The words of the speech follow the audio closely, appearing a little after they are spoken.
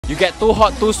You get too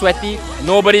hot, too sweaty,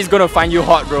 nobody's gonna find you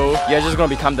hot, bro. You're just gonna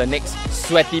become the next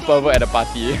sweaty pervert at the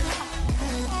party.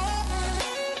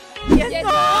 Yes.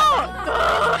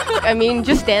 I mean,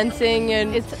 just dancing,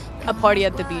 and it's a party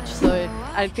at the beach, so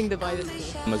I think the vibe is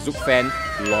cool. I'm a Zouk fan,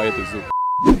 loyal to Zouk.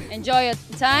 Enjoy your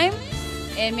time,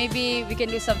 and maybe we can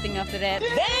do something after that.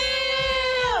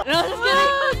 Damn! No,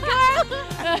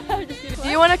 just kidding. Do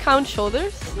you want to count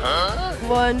shoulders?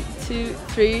 1, 2,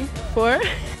 3, 4.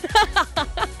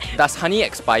 Does honey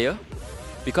expire?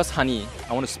 Because honey,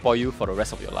 I want to spoil you for the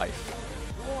rest of your life.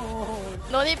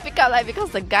 No need pick up like because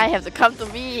the guy have to come to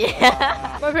me.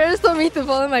 My parents told me to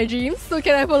follow my dreams, so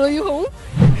can I follow you home?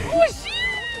 Oh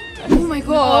shit! Oh my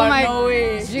god, Oh my no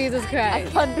way. Jesus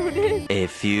Christ. I can't do this. A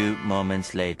few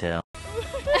moments later.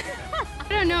 I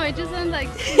don't know, it just sounds like...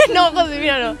 No, because we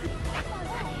don't know.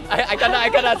 I can't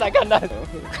dance.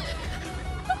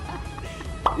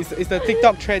 It's the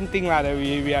TikTok trend thing that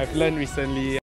we have learned recently.